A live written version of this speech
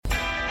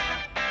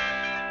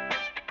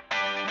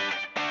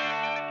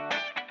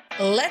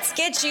Let's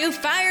get you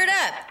fired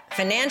up.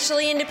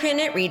 Financially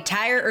independent,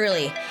 retire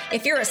early.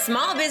 If you're a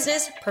small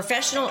business,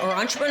 professional, or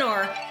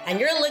entrepreneur,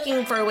 and you're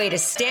looking for a way to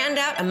stand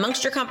out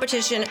amongst your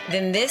competition,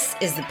 then this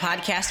is the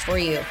podcast for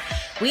you.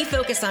 We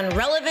focus on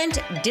relevant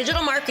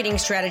digital marketing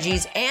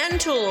strategies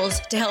and tools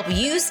to help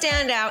you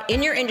stand out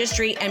in your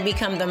industry and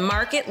become the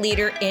market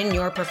leader in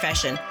your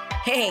profession.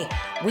 Hey,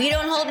 we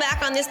don't hold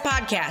back on this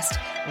podcast.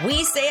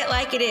 We say it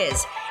like it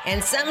is.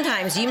 And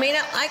sometimes you may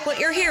not like what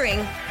you're hearing,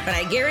 but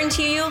I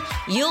guarantee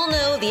you'll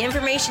know the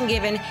information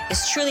given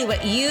is truly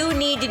what you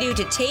need to do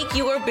to take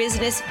your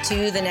business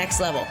to the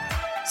next level.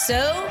 So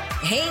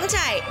hang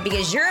tight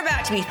because you're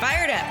about to be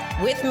fired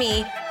up with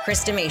me,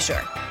 Krista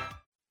Mashore.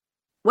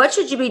 What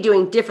should you be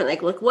doing differently?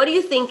 Like, what do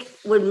you think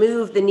would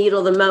move the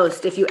needle the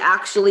most if you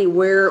actually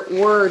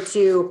were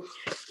to,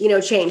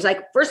 change?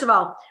 Like, first of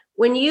all,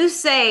 when you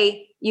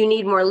say you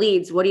need more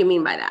leads, what do you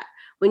mean by that?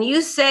 When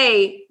you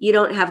say you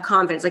don't have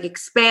confidence, like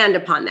expand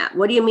upon that.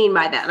 What do you mean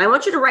by that? And I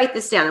want you to write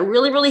this down and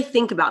really, really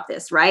think about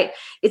this, right?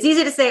 It's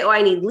easy to say, oh,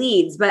 I need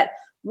leads, but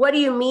what do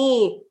you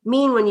mean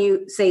when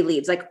you say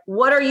leads? Like,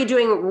 what are you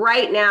doing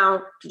right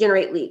now to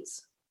generate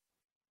leads,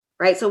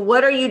 right? So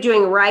what are you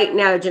doing right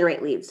now to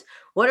generate leads?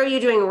 What are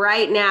you doing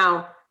right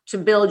now to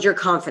build your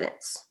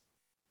confidence?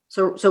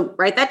 So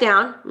write that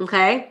down,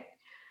 okay?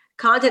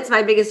 Content's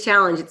my biggest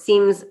challenge, it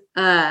seems,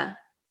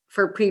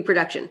 for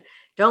pre-production.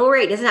 Don't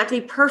worry, it doesn't have to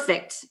be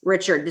perfect,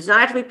 Richard. It does not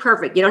have to be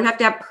perfect. You don't have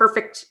to have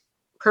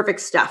perfect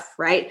stuff,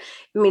 right?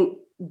 I mean,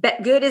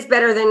 good is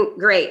better than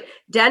great.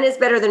 Done is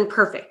better than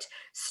perfect.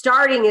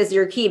 Starting is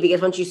your key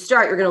because once you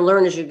start, you're going to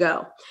learn as you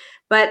go.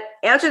 But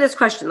answer this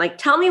question, like,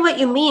 tell me what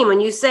you mean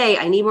when you say,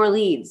 I need more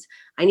leads.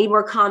 I need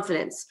more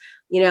confidence.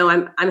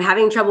 I'm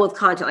having trouble with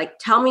content. Like,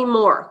 tell me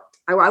more.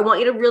 I want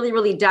you to really,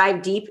 really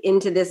dive deep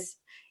into this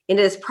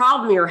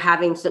problem you're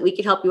having so that we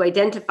can help you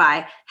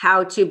identify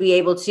how to be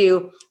able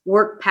to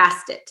work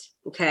past it.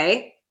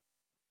 Okay.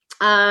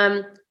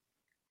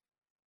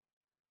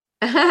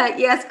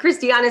 Yes.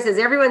 Christiana says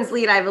everyone's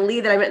lead. I have a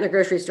lead that I met in the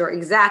grocery store.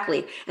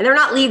 Exactly. And they're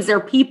not leads. They're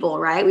people,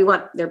 right? We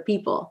want their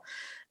people.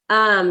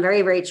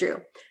 Very, very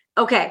true.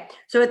 Okay.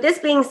 So with this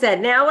being said,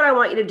 now what I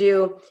want you to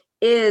do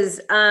is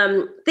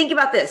think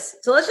about this.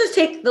 So let's just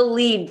take the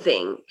lead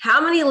thing.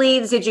 How many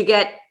leads did you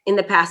get in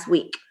the past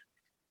week?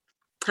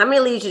 How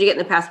many leads did you get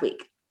in the past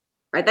week?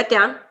 Write that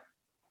down.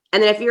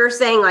 And then if you're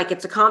saying like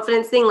it's a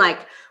confidence thing, like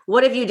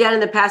what have you done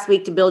in the past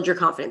week to build your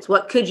confidence?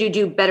 What could you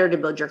do better to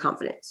build your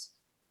confidence?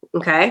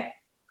 Okay.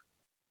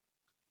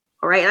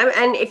 All right.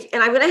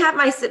 And I'm going to have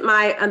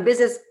my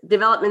business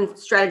development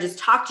strategist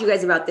talk to you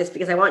guys about this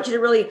because I want you to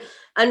really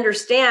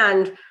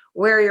understand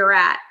where you're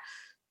at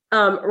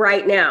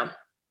right now.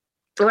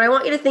 And what I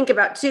want you to think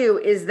about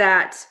too is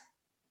that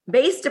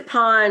based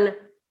upon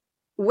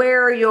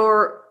where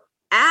you're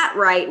at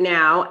right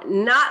now,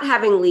 not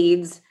having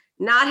leads,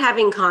 not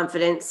having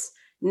confidence,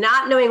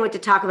 not knowing what to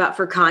talk about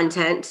for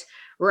content,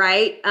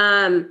 right?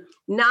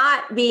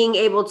 Not being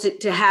able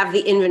to have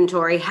the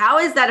inventory. How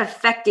is that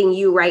affecting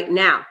you right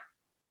now?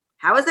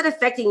 How is that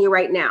affecting you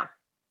right now?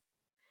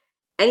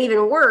 And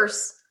even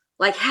worse,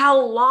 like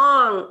how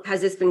long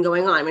has this been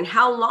going on? I mean,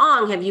 how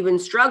long have you been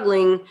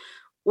struggling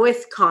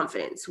with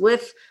confidence,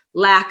 with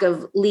lack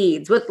of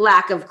leads, with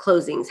lack of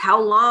closings?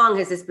 How long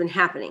has this been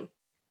happening?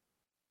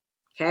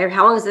 Okay,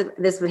 how long has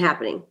this been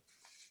happening?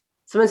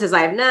 Someone says, I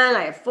have none,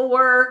 I have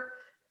 4.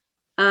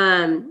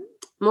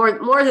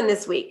 More than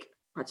this week.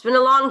 It's been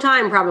a long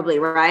time probably,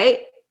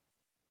 right?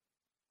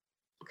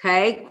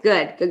 Okay,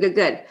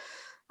 good.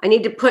 I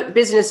need to put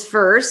business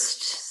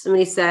first.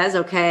 Somebody says,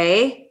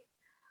 okay.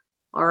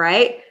 All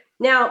right.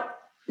 Now,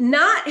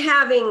 not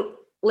having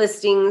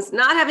listings,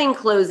 not having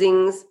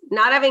closings,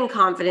 not having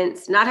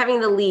confidence, not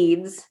having the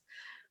leads,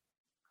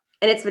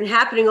 and it's been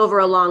happening over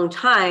a long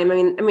time.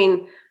 I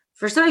mean,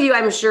 for some of you,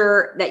 I'm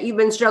sure that you've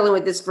been struggling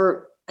with this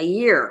for a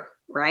year,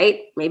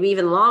 right? Maybe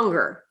even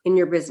longer in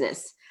your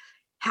business.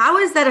 How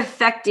is that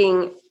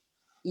affecting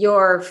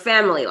your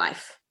family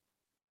life?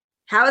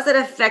 How is that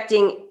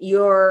affecting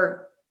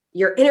your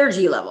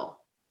energy level,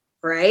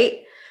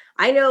 right?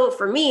 I know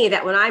for me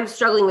that when I'm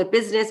struggling with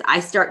business, I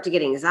start to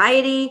get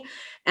anxiety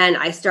and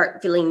I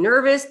start feeling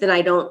nervous. Then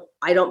I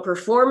don't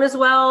perform as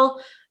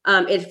well.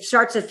 It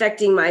starts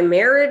affecting my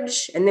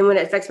marriage. And then when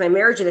it affects my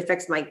marriage, it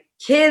affects my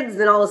kids.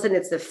 Then all of a sudden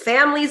it's the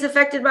family's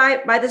affected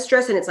by the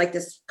stress. And it's like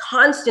this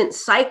constant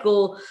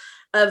cycle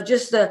of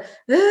just the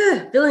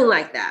feeling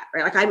like that,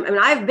 right? Like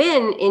I've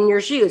been in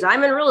your shoes.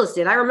 I'm in real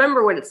estate. I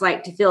remember what it's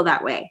like to feel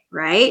that way,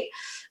 right?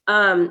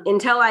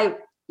 Until I,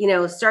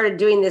 started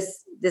doing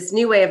this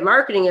new way of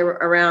marketing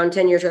around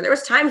 10 years ago. There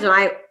was times when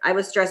I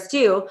was stressed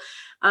too.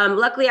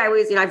 Luckily, I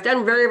always, I've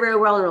done very, very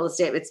well in real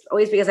estate. It's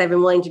always because I've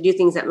been willing to do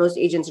things that most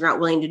agents are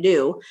not willing to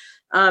do.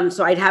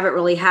 So I haven't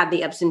really had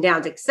the ups and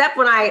downs, except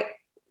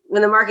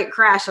when the market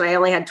crashed and I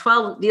only had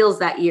 12 deals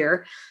that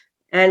year.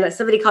 And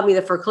somebody called me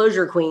the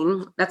foreclosure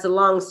queen. That's a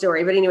long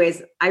story. But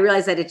anyways, I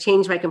realized I had to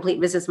change my complete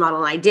business model.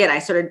 And I did. I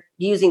started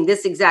using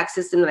this exact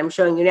system that I'm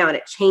showing you now. And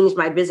it changed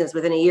my business.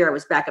 Within a year, I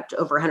was back up to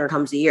over 100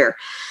 homes a year.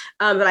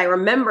 But I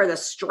remember the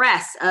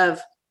stress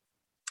of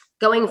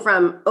going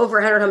from over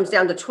 100 homes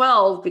down to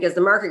 12 because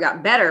the market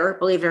got better,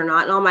 believe it or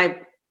not. And all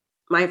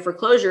my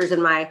foreclosures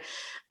and my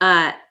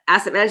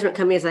asset management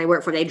companies that I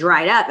work for, they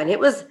dried up. And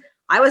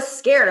I was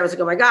scared. I was like,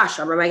 oh my gosh,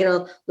 am I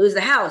going to lose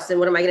the house? And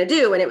what am I going to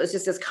do? And it was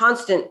just this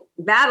constant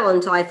battle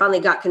until I finally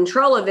got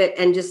control of it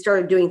and just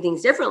started doing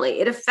things differently.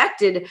 It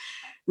affected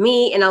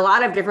me in a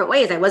lot of different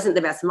ways. I wasn't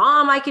the best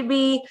mom I could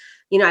be.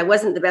 I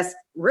wasn't the best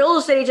real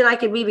estate agent I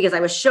could be because I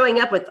was showing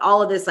up with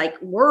all of this like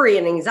worry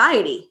and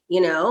anxiety,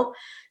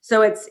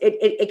 So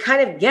it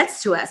kind of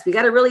gets to us. We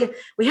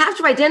have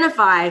to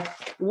identify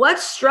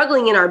what's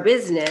struggling in our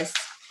business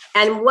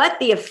and what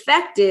the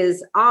effect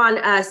is on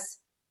us,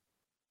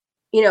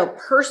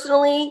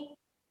 personally,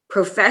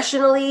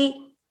 professionally,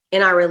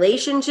 in our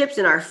relationships,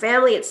 in our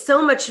family. It's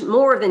so much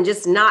more than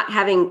just not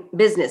having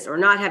business or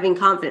not having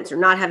confidence or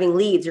not having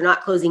leads or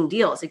not closing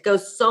deals. It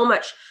goes so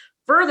much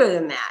further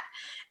than that.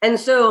 And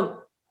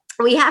so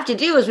what we have to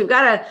do is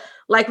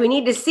we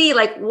need to see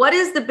what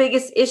is the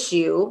biggest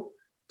issue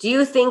do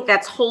you think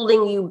that's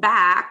holding you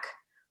back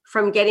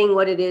from getting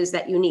what it is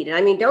that you need? And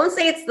I mean, don't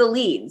say it's the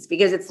leads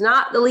because it's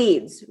not the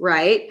leads,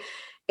 right?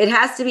 It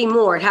has to be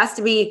more. It has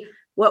to be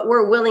what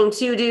we're willing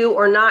to do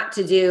or not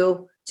to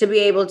do to be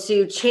able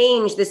to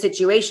change the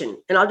situation.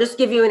 And I'll just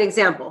give you an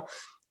example.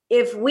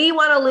 If we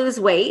want to lose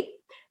weight,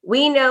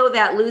 we know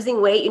that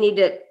losing weight, you need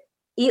to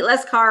eat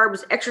less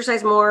carbs,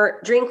 exercise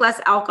more, drink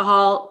less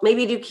alcohol,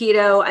 maybe do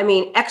keto. I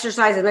mean,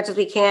 exercise as much as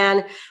we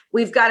can.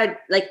 We've got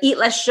to eat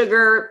less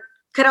sugar,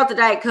 cut out the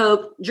Diet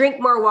Coke,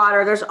 drink more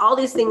water. There's all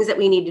these things that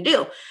we need to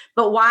do.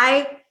 But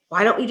why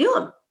don't we do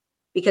them?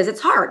 Because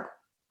it's hard,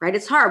 right?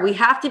 It's hard. We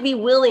have to be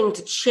willing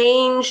to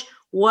change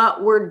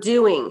what we're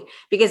doing,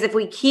 because if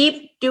we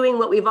keep doing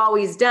what we've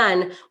always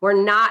done, we're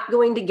not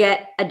going to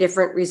get a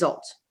different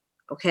result.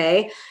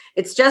 Okay.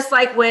 It's just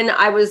like when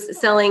I was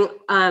selling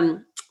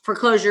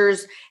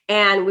foreclosures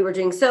and we were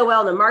doing so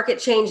well, the market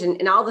changed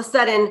and all of a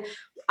sudden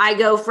I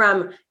go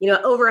from,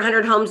 over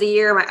 100 homes a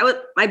year.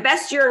 My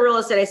best year in real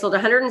estate, I sold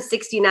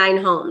 169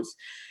 homes.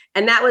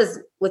 And that was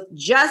with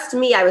just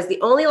me. I was the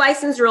only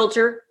licensed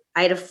realtor.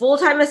 I had a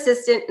full-time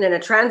assistant and then a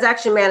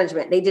transaction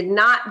management. They did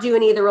not do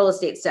any of the real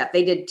estate stuff.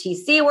 They did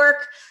TC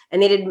work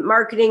and they did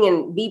marketing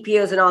and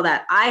BPOs and all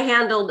that. I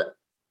handled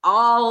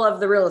all of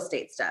the real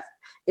estate stuff.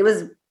 It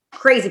was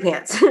crazy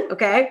pants.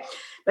 Okay.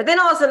 But then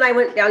all of a sudden I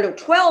went down to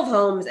 12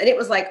 homes and it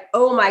was like,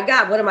 oh my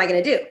God, what am I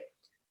going to do?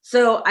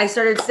 So I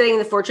started studying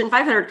the Fortune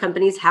 500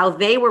 companies, how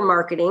they were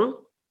marketing.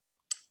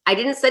 I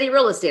didn't study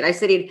real estate. I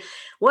studied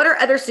what are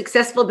other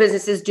successful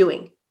businesses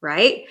doing,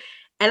 right?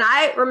 And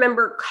I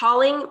remember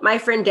calling my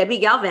friend Debbie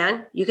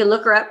Galvan. You can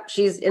look her up.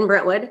 She's in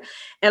Brentwood.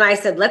 And I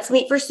said, let's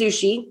meet for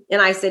sushi.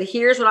 And I said,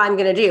 here's what I'm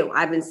going to do.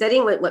 I've been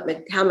studying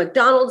how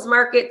McDonald's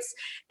markets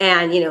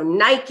and,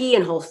 Nike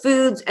and Whole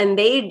Foods, and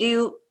they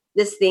do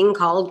this thing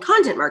called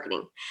content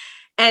marketing.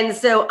 And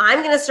so I'm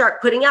going to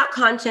start putting out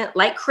content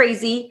like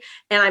crazy,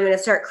 and I'm going to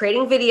start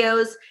creating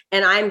videos,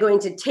 and I'm going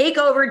to take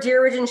over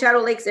Deer Ridge and Shadow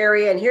Lakes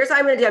area. And here's what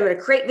I'm going to do. I'm going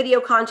to create video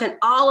content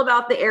all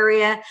about the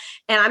area,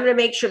 and I'm going to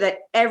make sure that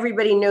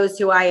everybody knows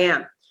who I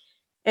am.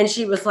 And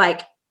she was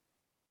like,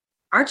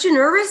 aren't you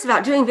nervous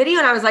about doing video?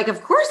 And I was like,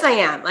 of course I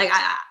am.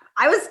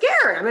 I was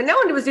scared. I mean, no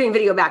one was doing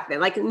video back then.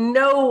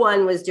 No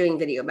one was doing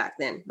video back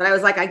then. But I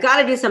was like, I got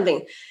to do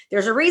something.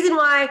 There's a reason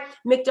why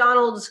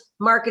McDonald's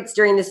markets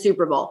during the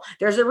Super Bowl.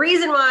 There's a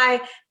reason why,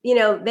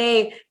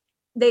 they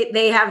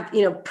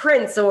have,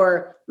 Prince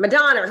or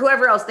Madonna or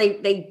whoever else,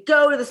 they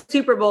go to the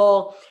Super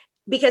Bowl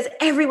because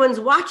everyone's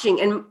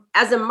watching. And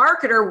as a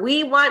marketer,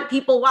 we want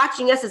people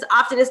watching us as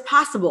often as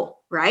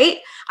possible, right?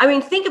 I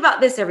mean, think about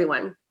this,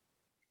 everyone.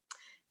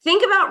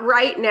 Think about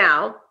right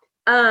now.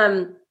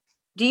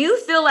 Do you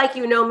feel like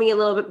you know me a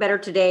little bit better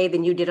today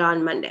than you did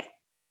on Monday?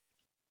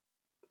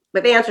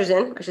 But the answer's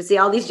in. I should see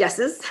all these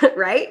yeses,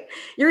 right?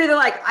 You're either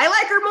like, I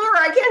like her more, or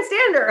I can't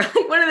stand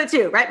her. One of the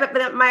two, right?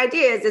 But my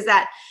idea is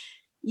that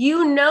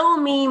you know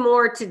me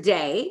more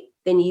today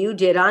than you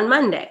did on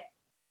Monday,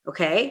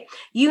 okay?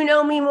 You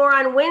know me more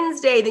on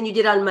Wednesday than you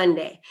did on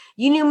Monday.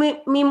 You knew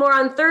me more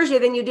on Thursday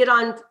than you did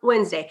on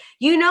Wednesday.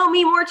 You know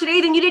me more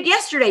today than you did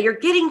yesterday. You're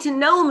getting to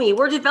know me.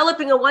 We're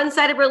developing a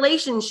one-sided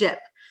relationship.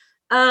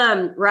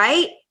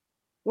 Right?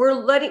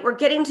 We're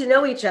getting to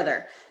know each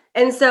other.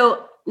 And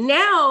so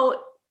now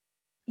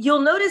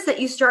you'll notice that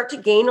you start to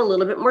gain a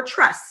little bit more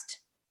trust.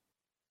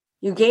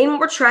 You gain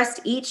more trust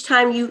each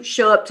time you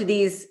show up to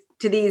these.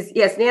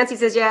 Yes. Nancy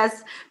says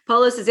yes.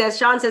 Polo says yes.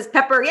 Sean says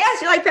pepper.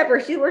 Yes. You like pepper.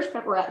 Where's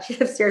Pepper at?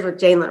 She's upstairs with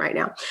Jalen right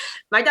now.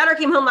 My daughter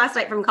came home last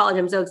night from college.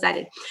 I'm so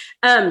excited.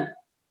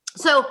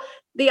 So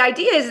the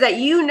idea is that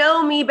you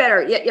know me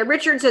better. Yeah.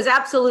 Richard says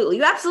absolutely.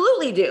 You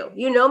absolutely do.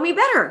 You know me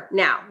better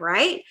now,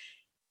 right?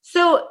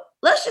 So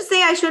let's just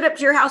say I showed up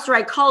to your house or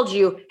I called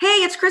you.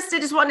 Hey, it's Krista.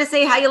 Just wanted to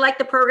say how you like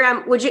the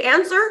program. Would you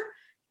answer?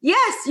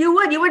 Yes, you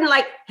would. You wouldn't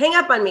hang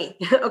up on me.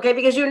 Okay.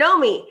 Because you know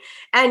me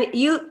and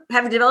you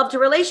have developed a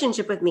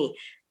relationship with me.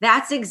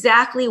 That's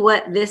exactly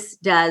what this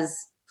does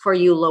for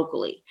you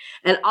locally.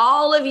 And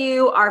all of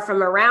you are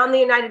from around the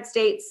United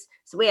States.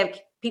 So we have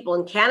people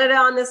in Canada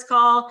on this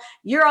call.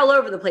 You're all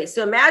over the place.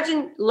 So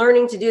imagine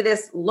learning to do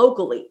this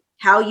locally,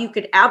 how you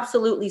could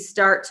absolutely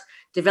start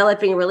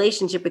developing a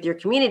relationship with your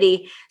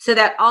community so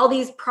that all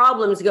these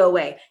problems go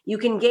away. You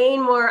can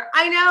gain more.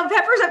 I know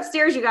Pepper's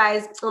upstairs, you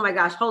guys. Oh my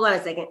gosh, hold on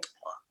a second.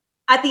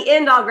 At the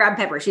end, I'll grab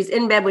Pepper. She's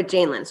in bed with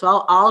Janelyn.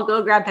 So I'll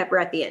go grab Pepper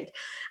at the end.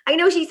 I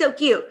know she's so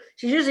cute.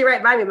 She's usually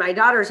right by me. My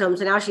daughter's home.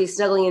 So now she's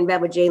snuggling in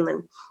bed with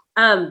Janelyn.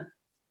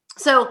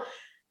 So,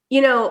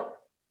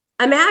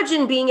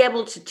 imagine being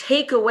able to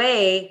take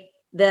away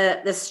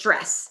the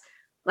stress.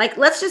 Like,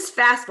 let's just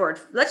fast forward.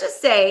 Let's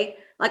just say,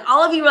 like,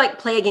 all of you like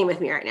play a game with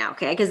me right now.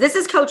 Okay. Because this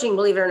is coaching,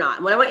 believe it or not.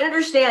 And what I want you to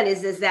understand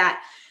is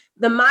that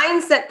the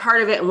mindset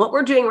part of it and what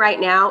we're doing right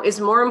now is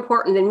more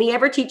important than me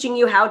ever teaching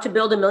you how to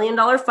build $1 million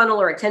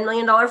funnel or a $10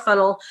 million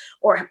funnel,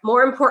 or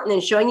more important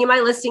than showing you my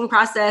listing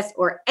process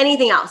or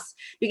anything else.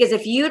 Because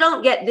if you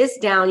don't get this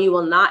down, you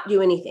will not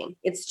do anything.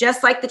 It's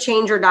just like the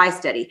change or die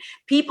study.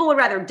 People would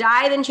rather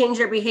die than change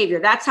their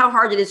behavior. That's how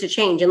hard it is to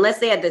change unless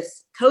they had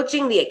this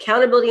coaching, the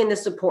accountability, and the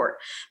support.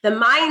 The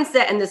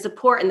mindset and the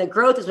support and the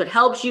growth is what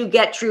helps you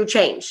get true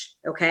change.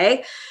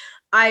 Okay.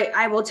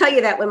 I will tell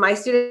you that when my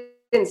students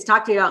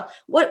talk to me about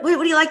what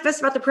do you like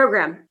best about the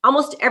program,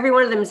 almost every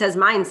one of them says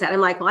mindset.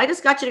 I'm like, well, I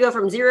just got you to go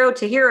from 0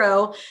 to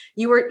hero.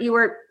 You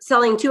were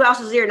selling 2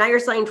 houses a year, now you're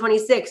selling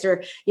 26,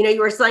 or you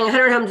were selling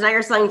 100 homes, now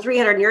you're selling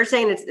 300, and you're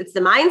saying it's the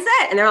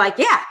mindset. And they're like,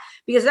 yeah,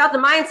 because without the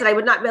mindset, I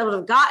would not be able to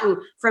have gotten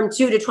from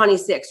 2 to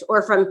 26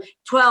 or from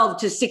 12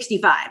 to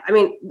 65. I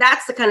mean,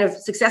 that's the kind of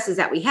successes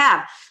that we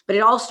have, but it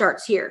all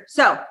starts here.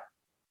 So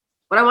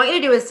what I want you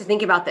to do is to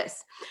think about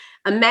this.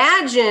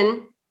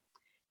 Imagine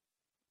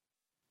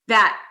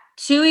that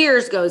 2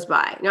 years goes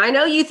by. Now, I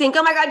know you think,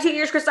 oh my God, 2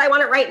 years, Krista, I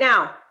want it right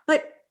now.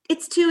 But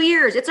it's 2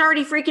 years. It's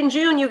already freaking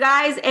June, you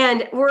guys.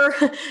 And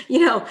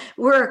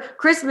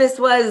Christmas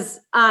was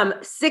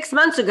 6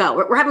 months ago.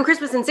 We're having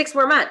Christmas in 6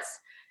 more months.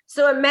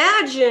 So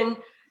imagine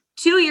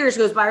 2 years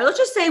goes by, or let's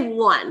just say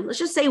one. Let's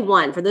just say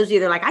one for those of you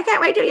that are like, I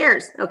can't wait 2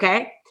 years.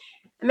 Okay.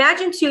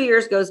 Imagine 2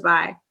 years goes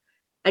by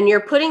and you're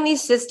putting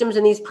these systems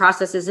and these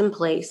processes in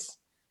place.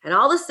 And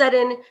all of a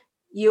sudden,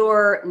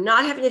 you're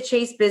not having to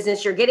chase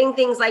business. You're getting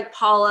things like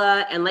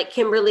Paula and like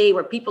Kimberly,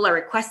 where people are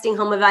requesting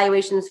home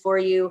evaluations for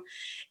you.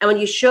 And when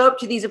you show up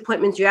to these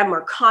appointments, you have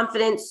more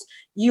confidence.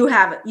 You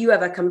have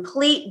a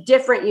complete,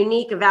 different,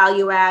 unique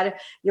value add.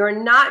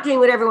 You're not doing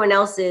what everyone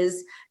else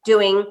is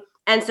doing.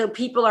 And so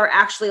people are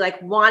actually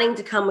like wanting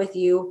to come with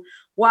you.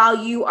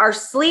 While you are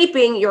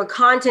sleeping, your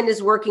content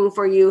is working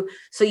for you.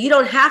 So you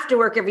don't have to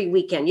work every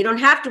weekend. You don't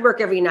have to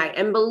work every night.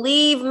 And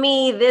believe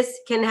me, this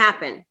can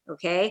happen.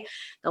 Okay.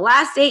 The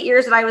last 8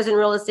 years that I was in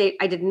real estate,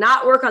 I did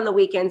not work on the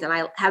weekends. And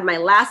I had my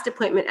last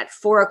appointment at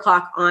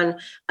 4:00 on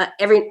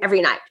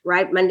every night,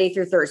 right? Monday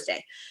through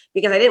Thursday,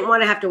 because I didn't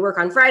want to have to work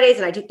on Fridays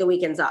and I took the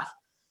weekends off.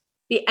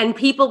 And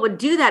people would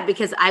do that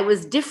because I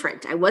was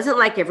different. I wasn't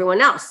like everyone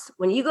else.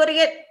 When you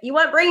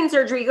want brain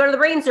surgery, you go to the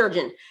brain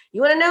surgeon. You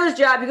want a nose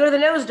job, you go to the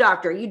nose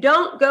doctor. You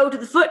don't go to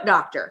the foot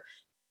doctor.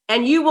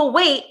 And you will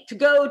wait to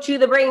go to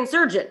the brain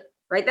surgeon,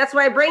 right? That's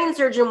why a brain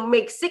surgeon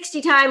makes 60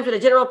 times what a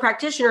general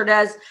practitioner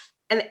does.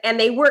 And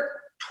they work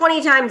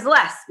 20 times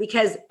less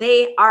because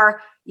they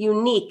are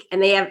unique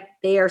and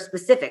they are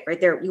specific,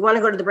 right there. You want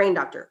to go to the brain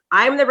doctor.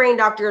 I'm the brain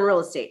doctor in real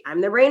estate. I'm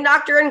the brain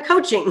doctor in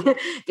coaching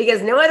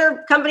because no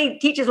other company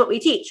teaches what we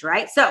teach,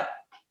 right? So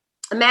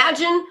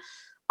imagine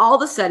all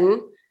of a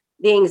sudden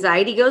the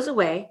anxiety goes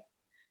away.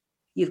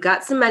 You've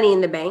got some money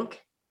in the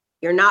bank.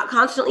 You're not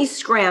constantly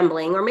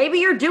scrambling, or maybe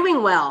you're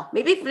doing well.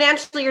 Maybe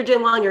financially you're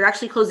doing well and you're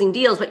actually closing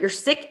deals, but you're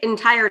sick and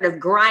tired of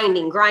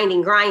grinding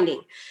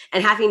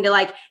and having to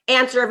like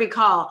answer every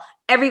call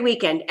every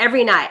weekend,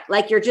 every night.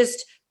 Like you're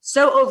just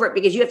so over it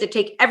because you have to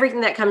take everything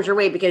that comes your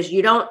way because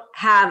you don't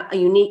have a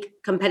unique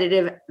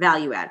competitive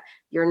value add.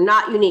 You're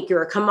not unique.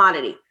 You're a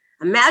commodity.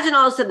 Imagine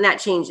all of a sudden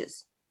that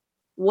changes.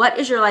 What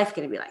is your life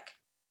going to be like?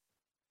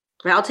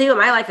 Well, I'll tell you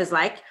what my life is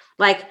like.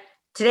 Like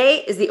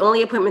today is the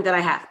only appointment that I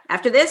have.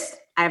 After this,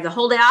 I have the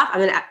whole day off. What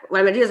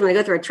I'm going to do is I'm going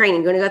to go through a training.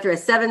 I'm going to go through a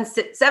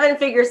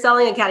seven-figure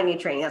selling academy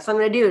training. That's what I'm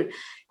going to do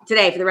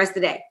today for the rest of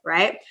the day,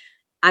 right?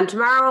 Tonight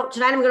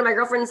I'm going to my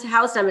girlfriend's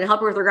house. I'm going to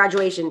help her with her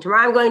graduation.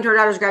 Tomorrow I'm going to her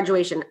daughter's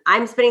graduation.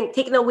 I'm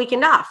taking the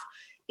weekend off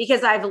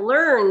because I've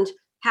learned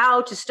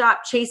how to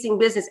stop chasing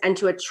business and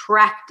to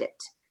attract it.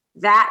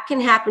 That can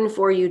happen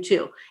for you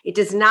too. It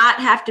does not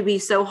have to be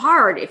so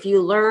hard if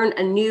you learn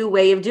a new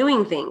way of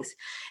doing things.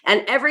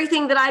 And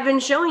everything that I've been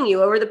showing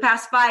you over the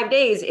past 5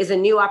 days is a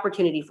new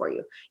opportunity for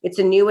you. It's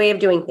a new way of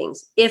doing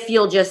things. If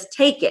you'll just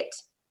take it,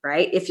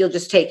 right? If you'll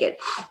just take it.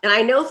 And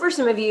I know for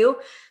some of you,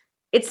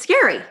 it's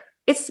scary.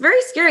 It's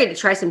very scary to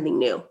try something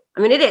new.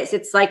 I mean, it is.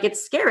 It's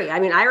scary. I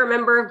mean, I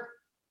remember,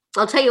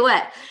 I'll tell you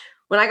what,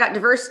 when I got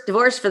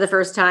divorced for the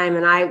first time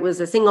and I was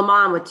a single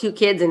mom with 2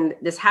 kids in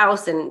this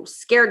house and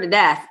scared to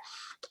death,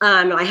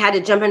 and I had to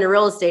jump into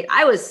real estate,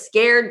 I was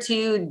scared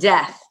to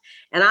death.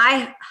 And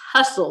I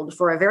hustled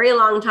for a very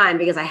long time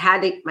because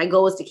my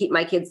goal was to keep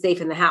my kids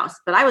safe in the house,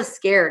 but I was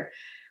scared.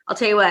 I'll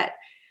tell you what.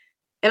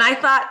 And I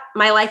thought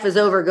my life was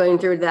over going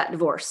through that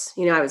divorce.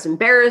 I was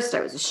embarrassed.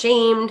 I was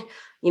ashamed.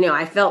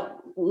 I felt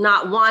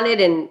not wanted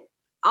and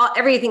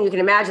everything you can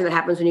imagine that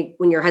happens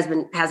when your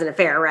husband has an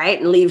affair, right?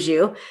 And leaves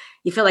you.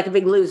 You feel like a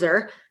big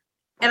loser.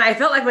 And I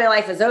felt like my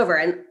life is over.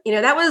 And,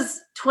 that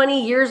was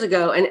 20 years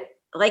ago. And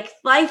like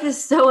life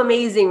is so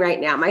amazing right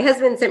now. My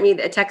husband sent me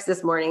a text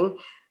this morning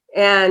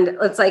and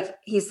it's like,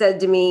 he said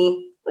to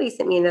me, he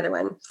sent me another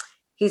one.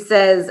 He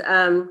says,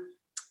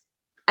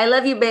 I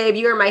love you, babe.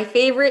 You are my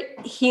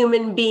favorite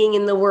human being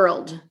in the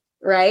world.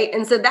 Right.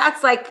 And so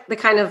that's like the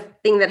kind of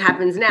thing that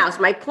happens now. So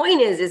my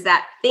point is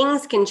that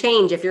things can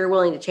change if you're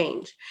willing to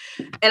change.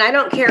 And I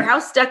don't care how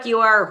stuck you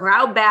are or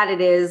how bad it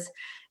is,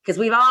 because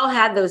we've all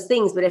had those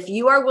things. But if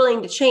you are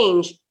willing to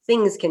change,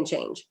 things can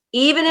change,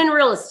 even in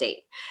real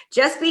estate.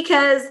 Just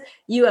because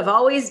you have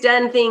always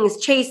done things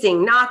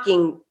chasing,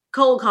 knocking,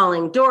 cold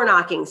calling, door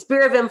knocking,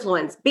 sphere of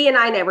influence,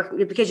 BNI network,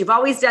 because you've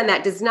always done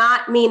that does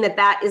not mean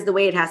that is the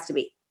way it has to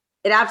be.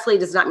 It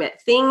absolutely does not mean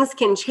it. Things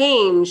can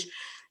change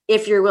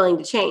if you're willing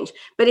to change.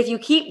 But if you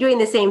keep doing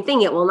the same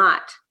thing, it will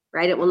not,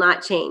 right? It will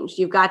not change.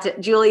 You've got to,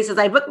 Julie says,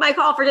 I booked my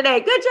call for today.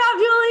 Good job,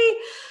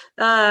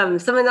 Julie.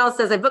 Someone else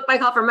says, I booked my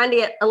call for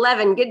Monday at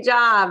 11. Good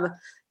job.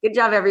 Good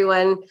job,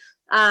 everyone.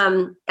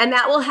 And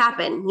that will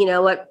happen. You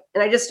know what?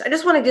 And I just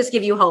want to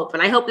give you hope.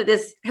 And I hope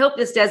this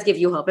does give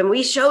you hope. And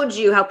we showed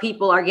you how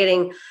people are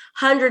getting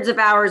hundreds of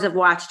hours of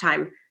watch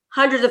time,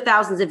 hundreds of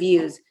thousands of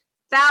views,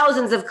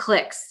 thousands of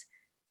clicks.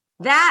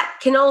 That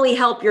can only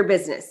help your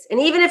business. And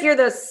even if you're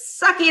the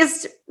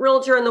suckiest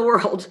realtor in the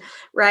world,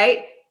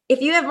 right?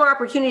 If you have more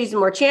opportunities and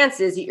more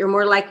chances, you're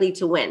more likely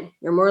to win.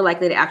 You're more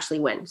likely to actually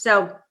win.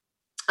 So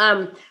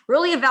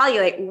really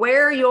evaluate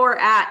where you're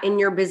at in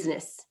your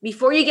business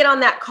before you get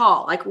on that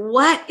call. Like,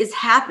 what is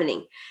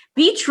happening?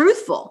 Be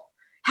truthful.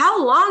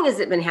 How long has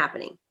it been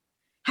happening?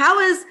 How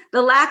is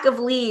the lack of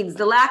leads,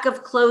 the lack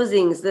of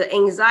closings, the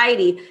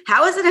anxiety,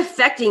 how is it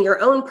affecting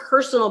your own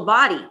personal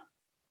body?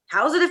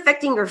 How is it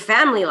affecting your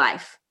family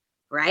life?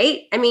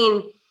 Right? I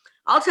mean,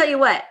 I'll tell you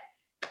what,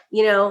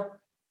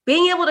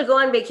 being able to go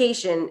on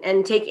vacation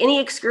and take any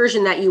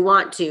excursion that you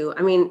want to,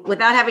 I mean,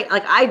 without having,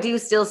 like, I do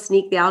still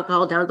sneak the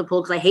alcohol down at the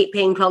pool because I hate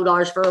paying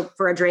 $12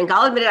 for a drink.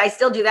 I'll admit it, I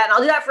still do that. And I'll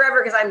do that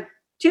forever because I'm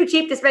too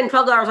cheap to spend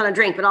 $12 on a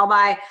drink, but I'll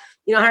buy,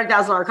 a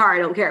 $100,000 car. I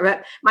don't care.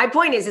 But my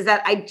point is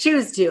that I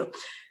choose to.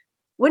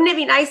 Wouldn't it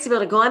be nice to be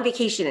able to go on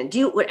vacation and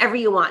do whatever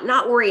you want,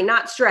 not worry,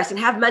 not stress, and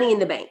have money in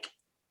the bank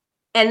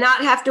and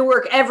not have to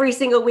work every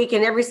single week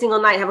and every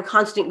single night, have a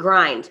constant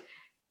grind?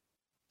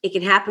 It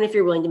can happen if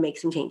you're willing to make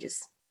some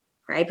changes.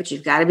 Right? But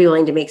you've got to be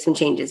willing to make some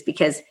changes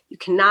because you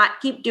cannot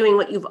keep doing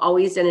what you've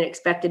always done and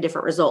expect a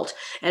different result.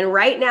 And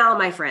right now,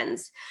 my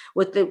friends,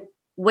 with the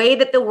way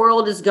that the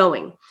world is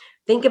going,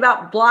 think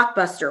about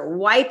Blockbuster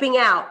wiping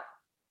out,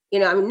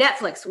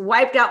 Netflix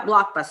wiped out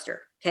Blockbuster.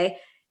 Okay.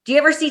 Do you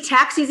ever see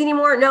taxis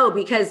anymore? No,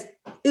 because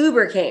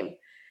Uber came.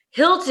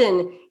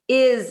 Hilton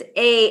has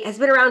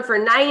been around for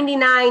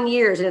 99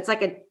 years and it's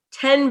like a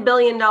 $10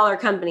 billion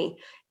company.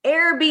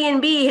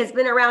 Airbnb has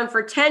been around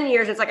for 10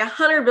 years. It's like a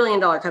 $100 billion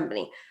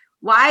company.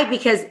 Why?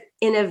 Because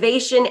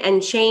innovation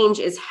and change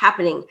is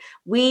happening.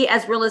 We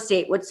as real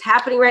estate, what's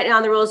happening right now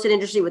in the real estate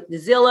industry with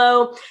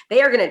Zillow,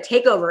 they are going to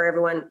take over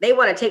everyone. They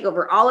want to take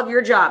over all of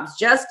your jobs,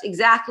 just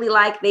exactly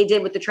like they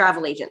did with the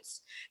travel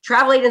agents.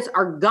 Travel agents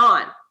are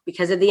gone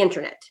because of the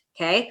internet.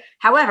 Okay.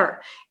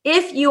 However,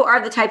 if you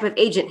are the type of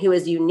agent who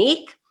is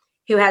unique,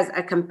 who has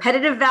a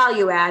competitive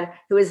value add,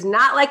 who is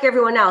not like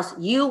everyone else,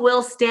 you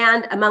will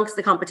stand amongst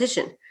the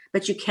competition,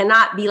 but you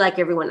cannot be like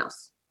everyone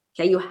else.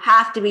 Okay, you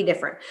have to be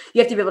different.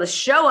 You have to be able to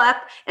show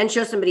up and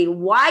show somebody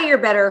why you're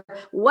better,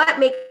 what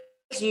makes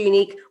you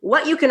unique,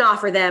 what you can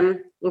offer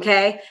them,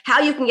 okay,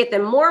 how you can get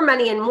them more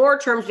money and more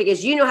terms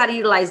because you know how to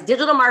utilize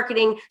digital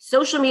marketing,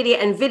 social media,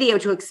 and video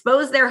to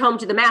expose their home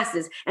to the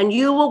masses, and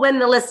you will win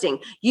the listing.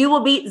 You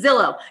will beat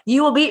Zillow.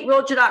 You will beat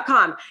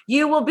Realtor.com.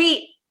 You will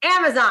beat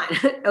Amazon,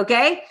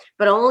 okay,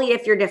 but only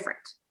if you're different.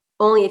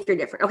 Only if you're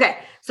different. Okay,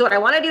 so what I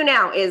want to do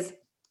now is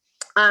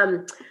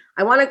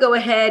I want to go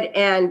ahead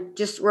and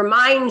just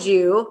remind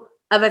you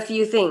of a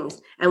few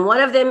things. And one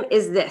of them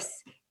is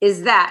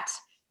that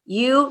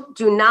you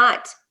do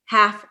not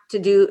have to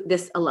do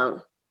this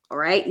alone. All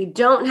right. You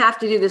don't have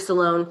to do this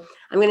alone.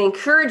 I'm going to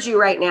encourage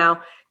you right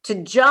now to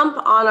jump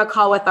on a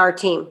call with our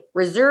team.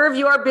 Reserve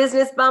your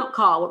business bump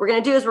call. What we're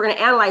going to do is we're going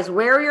to analyze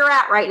where you're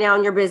at right now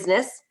in your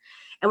business.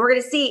 And we're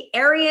going to see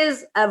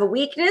areas of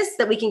weakness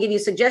that we can give you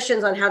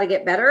suggestions on how to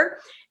get better.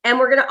 And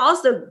we're going to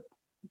also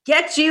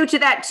get you to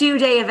that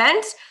 2-day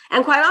event.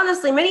 And quite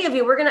honestly, many of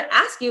you, we're going to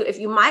ask you if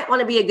you might want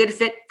to be a good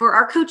fit for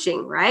our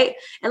coaching, right?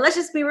 And let's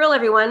just be real,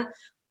 everyone.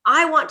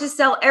 I want to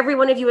sell every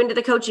one of you into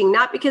the coaching,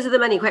 not because of the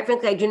money. Quite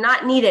frankly, I do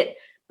not need it,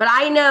 but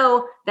I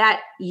know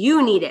that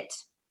you need it,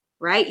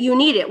 right? You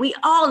need it. We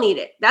all need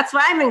it. That's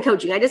why I'm in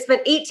coaching. I just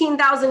spent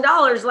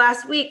 $18,000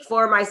 last week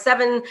for my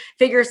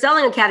 7-figure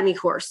selling academy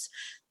course,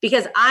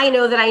 because I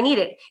know that I need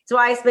it. So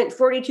I spent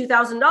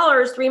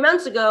 $42,000 3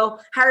 months ago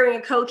hiring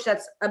a coach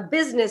that's a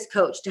business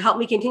coach to help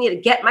me continue to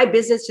get my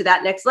business to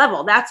that next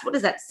level. That's, what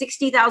is that,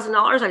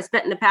 $60,000 I've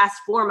spent in the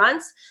past 4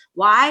 months.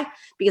 Why?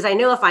 Because I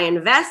know if I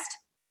invest,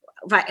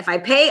 if I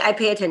pay, I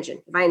pay attention.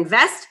 If I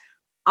invest,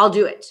 I'll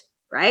do it,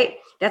 right?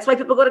 That's why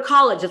people go to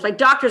college. That's why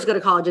doctors go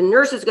to college and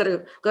nurses go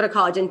to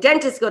college and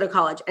dentists go to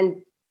college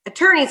and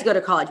attorneys go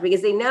to college,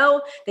 because they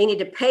know they need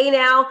to pay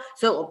now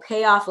so it will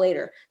pay off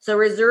later. So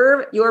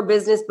reserve your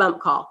business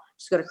bump call.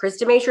 Just go to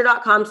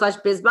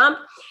KristaMashore.com/bizbump.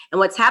 And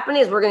what's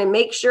happening is we're going to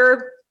make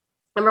sure,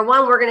 number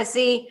one, we're going to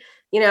see,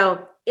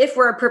 if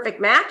we're a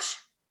perfect match.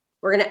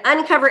 We're going to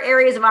uncover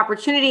areas of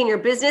opportunity in your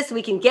business so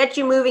we can get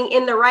you moving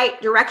in the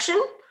right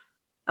direction.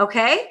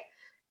 Okay.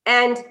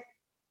 And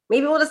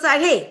maybe we'll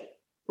decide, hey,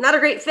 not a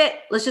great fit.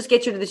 Let's just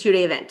get you to the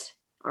 2-day event.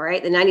 All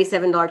right. The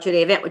 $97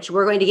 2-day event, which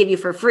we're going to give you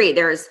for free.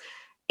 There's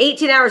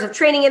 18 hours of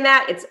training in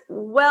that. It's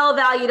well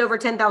valued over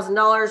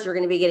 $10,000. You're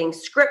going to be getting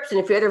scripts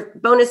and a few other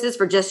bonuses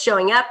for just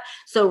showing up.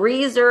 So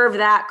reserve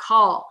that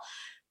call.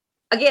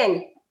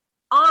 Again,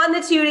 on the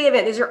 2-day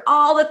event, these are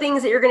all the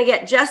things that you're going to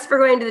get just for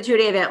going to the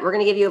 2-day event. We're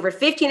going to give you over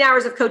 15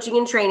 hours of coaching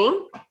and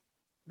training,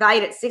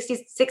 valued at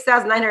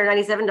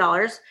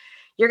 $66,997.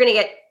 You're going to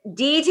get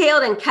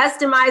detailed and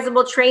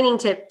customizable training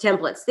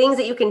templates, things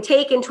that you can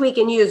take and tweak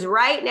and use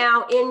right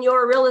now in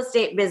your real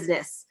estate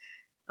business.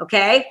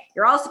 Okay.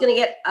 You're also going to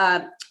get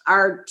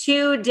our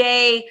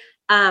 2-day,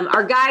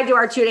 our guide to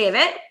our 2-day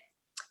event.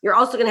 You're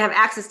also going to have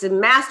access to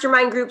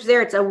mastermind groups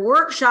there. It's a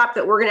workshop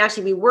that we're going to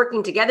actually be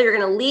working together. You're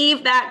going to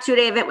leave that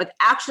 2-day event with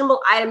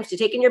actionable items to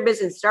take in your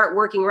business, start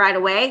working right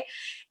away.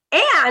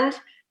 And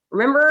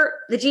remember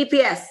the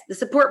GPS, the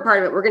support part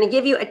of it. We're going to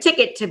give you a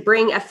ticket to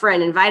bring a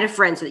friend, invite a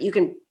friend so that you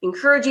can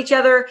encourage each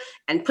other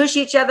and push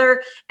each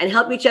other and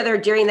help each other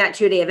during that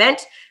 2-day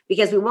event,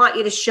 because we want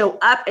you to show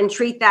up and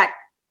treat that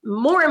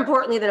more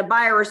importantly than a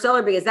buyer or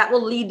seller, because that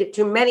will lead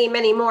to many,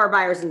 many more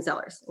buyers and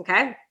sellers.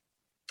 Okay.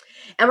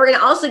 And we're going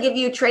to also give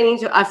you training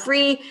to a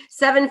free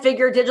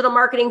 7-figure digital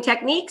marketing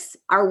techniques,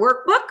 our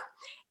workbook,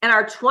 and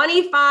our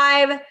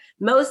 25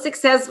 most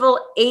successful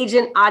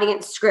agent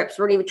audience scripts.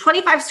 We're going to give you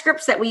 25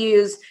 scripts that we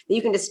use that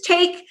you can just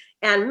take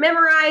and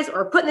memorize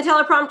or put in the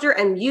teleprompter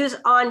and use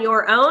on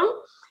your own.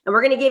 And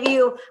we're going to give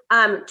you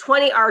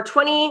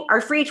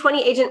our free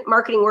 20 agent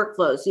marketing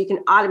workflows so you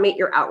can automate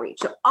your outreach.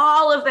 So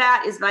all of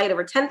that is valued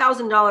over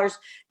 $10,000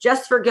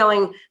 just for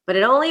going, but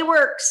it only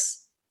works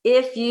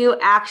if you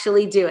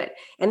actually do it.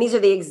 And these are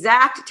the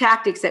exact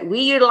tactics that we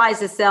utilize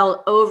to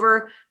sell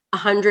over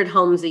 100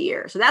 homes a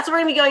year. So that's what we're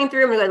going to be going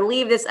through. I'm going to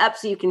leave this up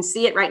so you can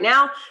see it right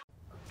now.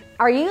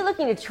 Are you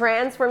looking to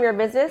transform your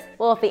business?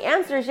 Well, if the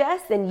answer is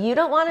yes, then you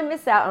don't want to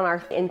miss out on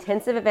our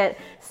intensive event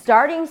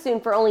starting soon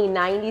for only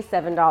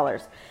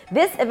 $97.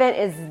 This event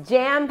is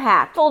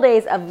jam-packed, full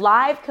days of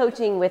live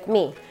coaching with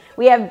me.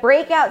 We have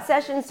breakout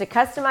sessions to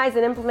customize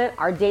and implement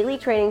our daily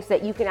trainings so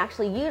that you can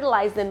actually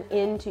utilize them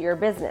into your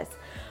business.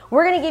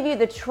 We're going to give you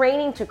the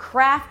training to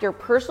craft your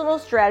personal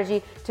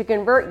strategy to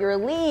convert your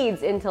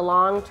leads into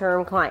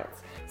long-term clients.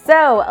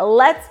 So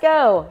let's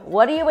go.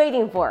 What are you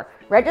waiting for?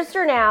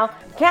 Register now.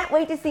 Can't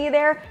wait to see you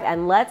there,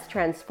 and let's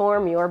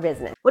transform your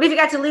business. What have you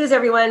got to lose,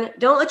 everyone?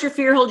 Don't let your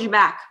fear hold you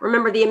back.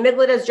 Remember, the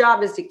amygdala's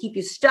job is to keep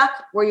you stuck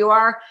where you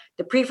are.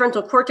 The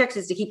prefrontal cortex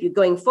is to keep you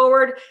going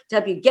forward, to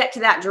help you get to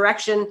that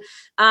direction.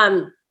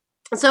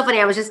 It's so funny.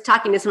 I was just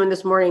talking to someone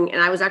this morning,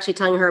 and I was actually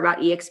telling her about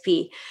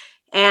EXP.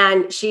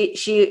 And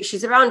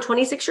she's around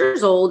 26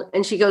 years old.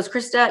 And she goes,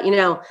 Krista,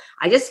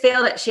 I just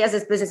failed it. She has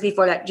this business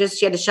before that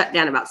she had to shut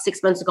down about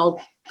 6 months ago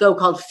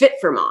called Fit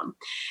for Mom.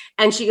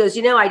 And she goes,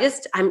 I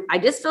just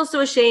feel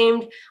so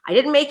ashamed. I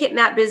didn't make it in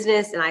that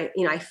business. And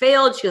I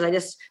failed. She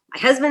goes, my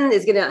husband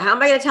is how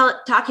am I going to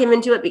talk him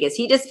into it? Because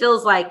he just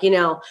feels like,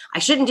 I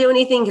shouldn't do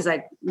anything because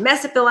I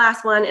messed up the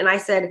last one. And I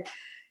said,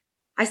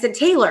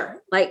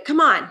 Taylor, come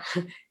on.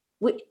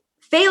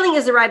 Failing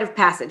is a rite of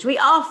passage. We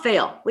all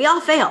fail.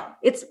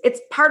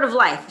 It's part of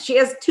life. She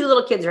has 2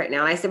 little kids right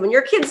now. And I said, when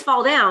your kids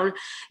fall down,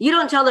 you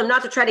don't tell them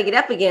not to try to get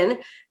up again.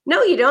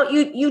 No, you don't.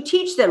 You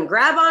teach them,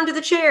 grab onto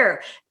the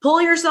chair,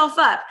 pull yourself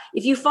up.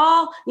 If you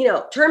fall,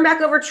 turn back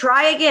over,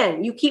 try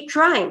again. You keep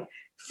trying.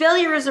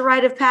 Failure is a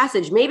rite of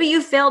passage. Maybe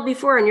you failed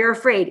before and you're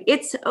afraid.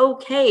 It's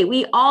okay.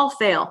 We all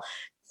fail.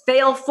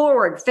 Fail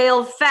forward,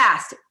 fail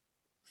fast,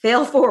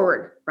 fail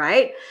forward,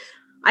 right?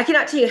 I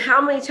cannot tell you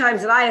how many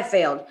times that I have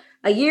failed.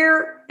 A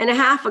year and a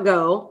half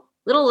ago,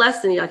 little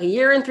less than a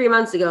year and 3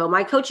 months ago,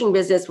 my coaching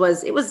business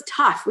was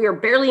tough. We were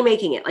barely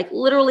making it.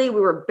 Literally,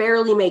 we were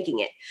barely making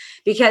it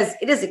because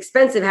it is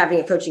expensive having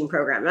a coaching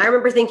program. And I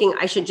remember thinking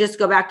I should just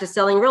go back to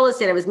selling real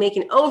estate. I was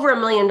making over $1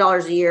 million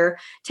a year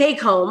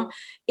take home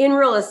in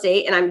real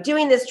estate. And I'm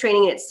doing this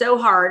training and it's so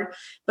hard,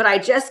 but I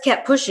just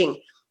kept pushing.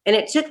 And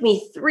it took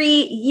me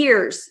 3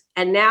 years.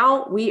 And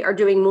now we are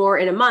doing more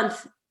in a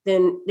month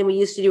than we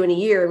used to do in a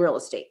year in real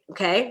estate.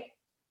 Okay.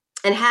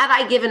 And had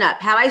I given up,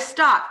 had I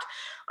stopped,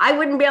 I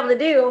wouldn't be able to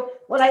do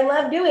what I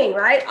love doing,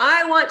 right?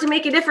 I want to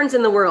make a difference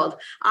in the world.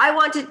 I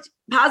want to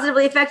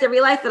positively affect every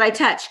life that I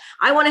touch.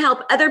 I want to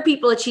help other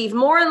people achieve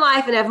more in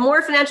life and have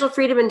more financial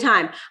freedom and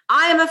time.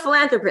 I am a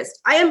philanthropist.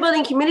 I am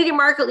building community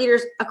market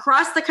leaders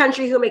across the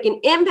country who make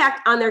an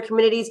impact on their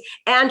communities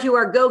and who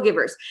are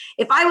go-givers.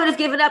 If I would have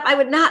given up, I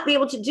would not be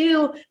able to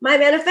do my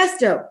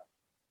manifesto.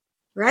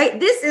 right?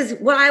 This is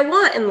what I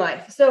want in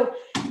life. So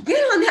get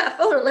on that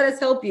phone and let us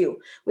help you.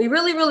 We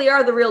really, really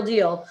are the real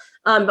deal.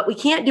 But we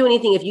can't do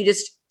anything if you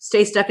just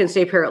stay stuck and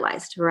stay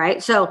paralyzed,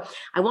 right? So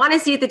I want to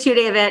see you at the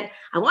 2-day event.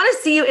 I want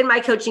to see you in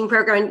my coaching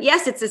program. And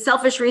yes, it's a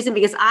selfish reason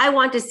because I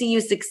want to see you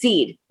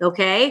succeed,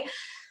 okay?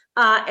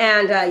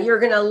 And you're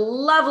going to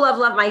love, love,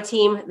 love my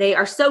team. They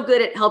are so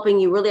good at helping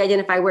you really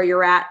identify where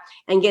you're at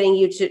and getting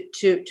you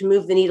to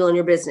move the needle in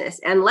your business.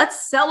 And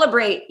let's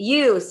celebrate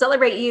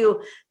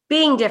you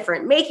being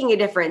different, making a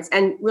difference,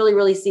 and really,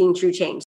 really seeing true change.